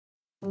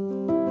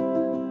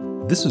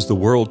This is the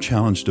World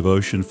Challenge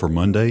devotion for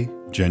Monday,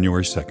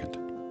 January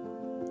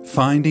 2nd.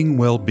 Finding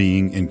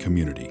Well-Being in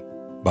Community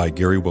by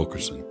Gary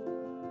Wilkerson.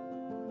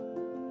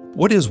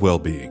 What is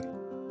well-being?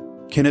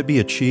 Can it be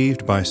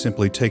achieved by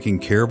simply taking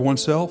care of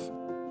oneself?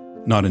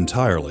 Not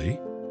entirely.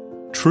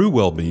 True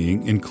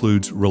well-being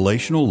includes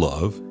relational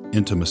love,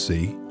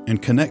 intimacy,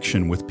 and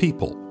connection with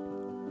people.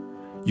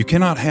 You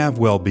cannot have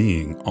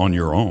well-being on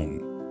your own.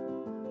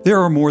 There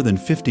are more than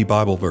 50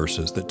 Bible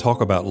verses that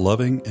talk about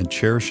loving and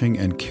cherishing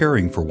and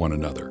caring for one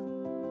another.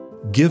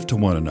 Give to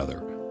one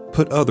another.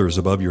 Put others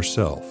above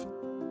yourself.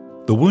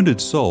 The wounded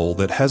soul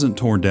that hasn't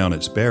torn down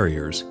its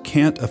barriers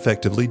can't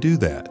effectively do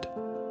that.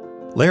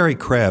 Larry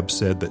Crabb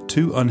said that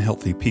two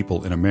unhealthy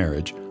people in a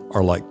marriage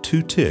are like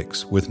two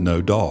ticks with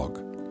no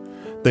dog.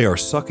 They are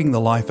sucking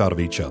the life out of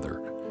each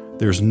other.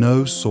 There's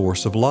no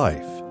source of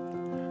life.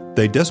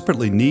 They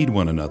desperately need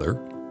one another,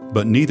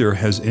 but neither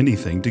has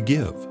anything to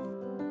give.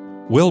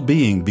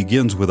 Well-being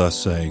begins with us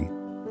saying,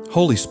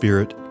 "Holy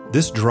Spirit,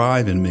 this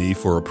drive in me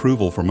for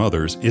approval from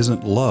others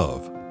isn't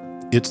love.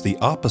 It's the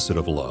opposite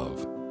of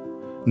love.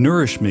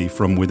 Nourish me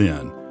from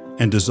within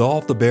and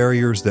dissolve the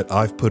barriers that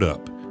I've put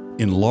up.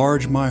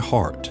 Enlarge my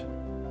heart."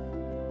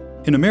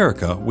 In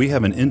America, we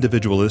have an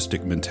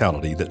individualistic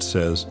mentality that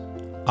says,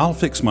 "I'll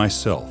fix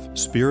myself,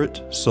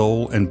 spirit,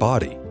 soul, and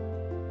body.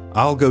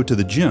 I'll go to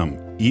the gym,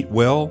 eat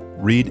well,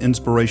 read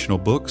inspirational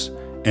books,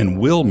 and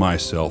will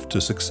myself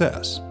to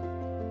success."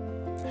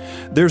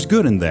 There's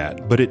good in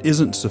that, but it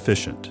isn't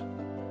sufficient.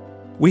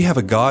 We have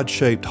a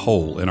God-shaped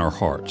hole in our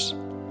hearts,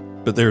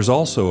 but there's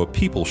also a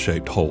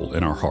people-shaped hole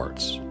in our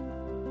hearts.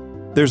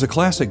 There's a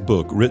classic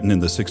book written in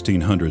the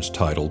 1600s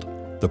titled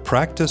The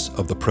Practice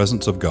of the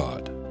Presence of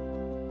God.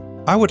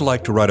 I would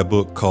like to write a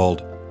book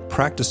called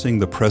Practicing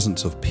the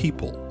Presence of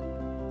People.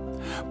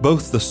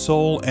 Both the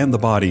soul and the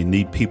body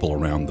need people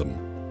around them.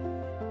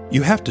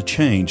 You have to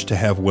change to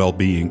have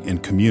well-being in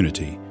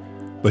community,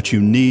 but you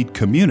need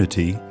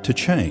community to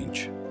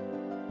change.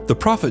 The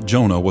prophet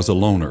Jonah was a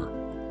loner,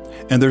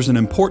 and there's an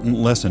important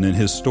lesson in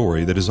his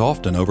story that is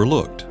often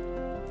overlooked.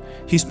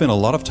 He spent a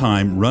lot of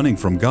time running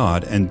from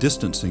God and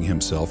distancing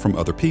himself from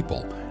other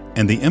people,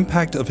 and the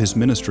impact of his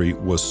ministry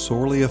was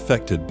sorely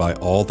affected by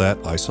all that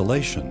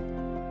isolation.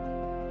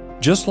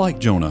 Just like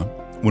Jonah,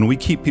 when we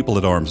keep people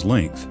at arm's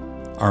length,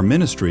 our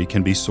ministry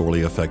can be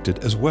sorely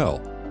affected as well.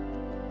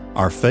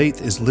 Our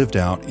faith is lived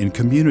out in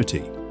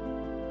community.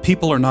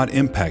 People are not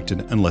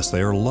impacted unless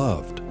they are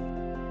loved.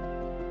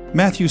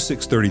 Matthew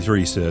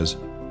 6:33 says,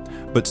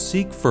 "But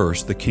seek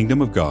first the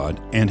kingdom of God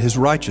and His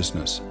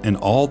righteousness, and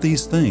all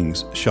these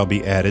things shall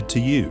be added to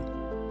you."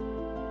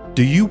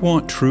 Do you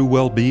want true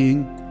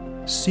well-being?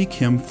 Seek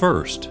Him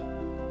first.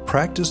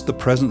 Practice the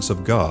presence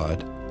of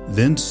God,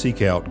 then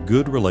seek out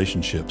good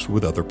relationships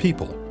with other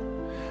people.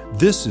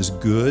 This is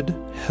good,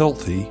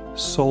 healthy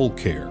soul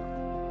care.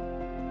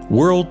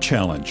 World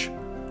Challenge: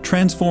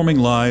 Transforming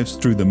lives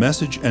through the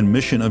message and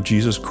mission of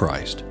Jesus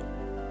Christ.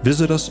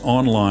 Visit us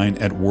online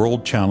at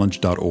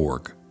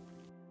worldchallenge.org.